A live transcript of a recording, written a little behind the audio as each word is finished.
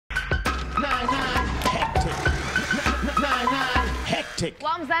Hectic.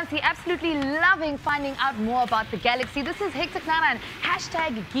 Well, Mzansi, absolutely loving finding out more about the galaxy. This is Hectic Nana and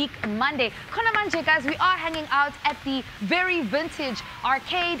hashtag Geek Monday. Konamanje, guys, we are hanging out at the very vintage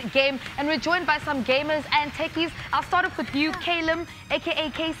arcade game, and we're joined by some gamers and techies. I'll start off with you, Kaellum, aka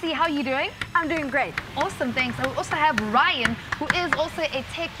Casey. How are you doing? I'm doing great. Awesome, thanks. And we also have Ryan, who is also a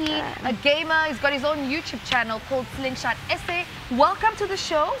techie, a gamer. He's got his own YouTube channel called Slingshot Gamer. Welcome to the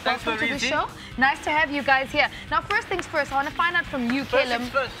show. Thanks Welcome to the Easy. show. Nice to have you guys here. Now, first things first, I want to find out from you, First Kaellum. things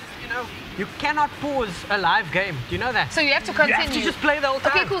first, you know, you cannot pause a live game. Do you know that? So you have to continue. You have to just play the whole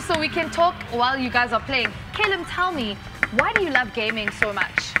time. Okay, cool. So we can talk while you guys are playing. Kaellum, tell me, why do you love gaming so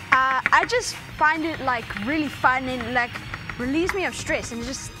much? I just find it like really fun and like relieves me of stress, and it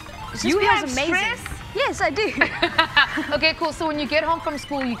just You feels have amazing. stress? Yes, I do. Okay, cool. So when you get home from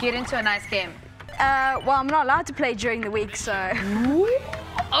school, you get into a nice game. Well, I'm not allowed to play during the week, so.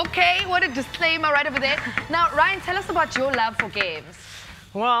 Okay, what a disclaimer right over there. Now, Ryan, tell us about your love for games.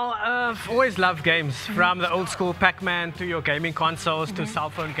 Well, I've always loved games, from the old school Pac-Man to your gaming consoles to cell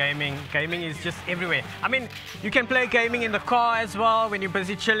phone gaming. Gaming is just everywhere. I mean, you can play gaming in the car as well when you're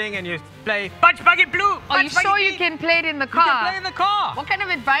busy chilling and you play Punch Buggy Blue. Are you sure you can play it in the car? You can play in the car. What kind of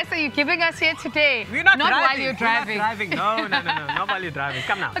advice are you giving us here today? We're not driving. while you're driving. We're not driving. No, not while you're driving.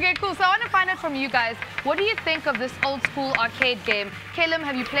 Come now. Okay, cool. So I want to find out from you guys, what do you think of this old school arcade game? Kaellum,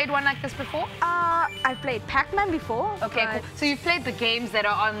 have you played one like this before? I've played Pac-Man before. Okay, cool. So you've played the games that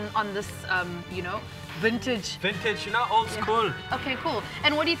are on this, you know, vintage. Vintage, you know, old school. Okay, cool.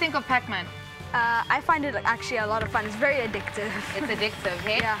 And what do you think of Pac-Man? I find it actually a lot of fun. It's very addictive. It's addictive,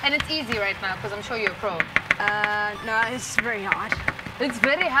 hey? Yeah. And it's easy right now, because I'm sure you're a pro. No, it's very hard. It's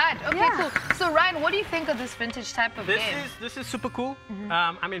very hard. Okay, Yeah. cool. So Ryan, what do you think of this vintage type of game? This is super cool.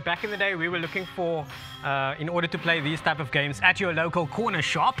 I mean, back in the day, we were looking for, in order to play these type of games at your local corner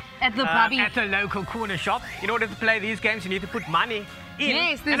shop. At the Bobby. At the local corner shop. In order to play these games, you need to put money in.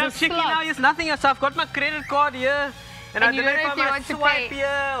 Yes, there's and a I'm checking slot. now, there's nothing else. I've got my credit card here. And I you don't know don't if know I if must you want to swipe pay.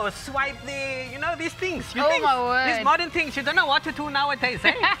 here or swipe there. You know, these things. Oh, my word. These modern things. You don't know what to do nowadays,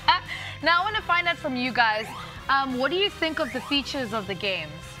 eh? Now I want to find out from you guys, what do you think of the features of the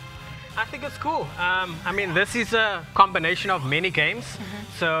games? I think it's cool. I mean, this is a combination of many games.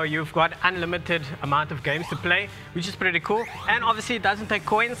 So you've got unlimited amount of games to play, which is pretty cool. And obviously it doesn't take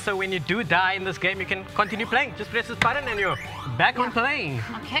coins, so when you do die in this game, you can continue playing. Just press this button and you're back on playing.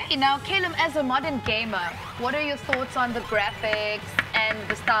 Okay, now Kaellum, as a modern gamer, what are your thoughts on the graphics and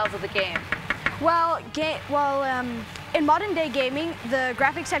the styles of the game? Well, in modern day gaming, the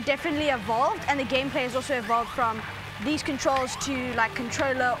graphics have definitely evolved, and the gameplay has also evolved from these controls to like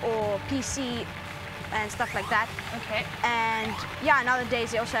controller or PC and stuff like that. Okay. And yeah,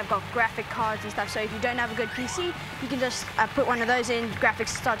 nowadays they also have got graphic cards and stuff, so if you don't have a good PC, you can just put one of those in, graphics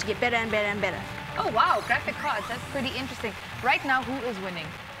start to get better and better and better. Oh wow, graphic cards, that's pretty interesting. Right now, who is winning?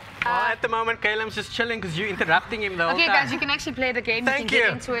 Well, at the moment, Kaellum's just chilling because you're interrupting him the whole Okay time. guys, you can actually play the game. Thank you can you.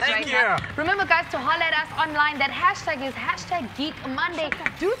 get into it Thank right you. now. Remember guys, to holler at us online, that hashtag is hashtag Geek Monday.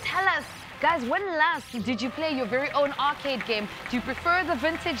 Do tell us, guys, when last did you play your very own arcade game? Do you prefer the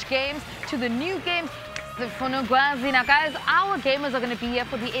vintage games to the new games? Now guys, our gamers are going to be here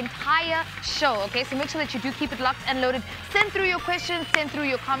for the entire show, okay? So make sure that you do keep it locked and loaded. Send through your questions, send through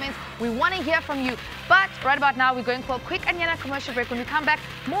your comments. We want to hear from you. But right about now, we're going for a quick Anyana commercial break. When we come back,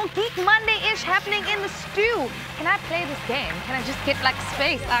 more Geek Monday-ish happening in the stew. Can I play this game? Can I just get like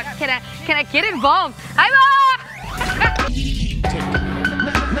space? Can I get involved?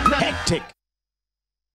 Hectic.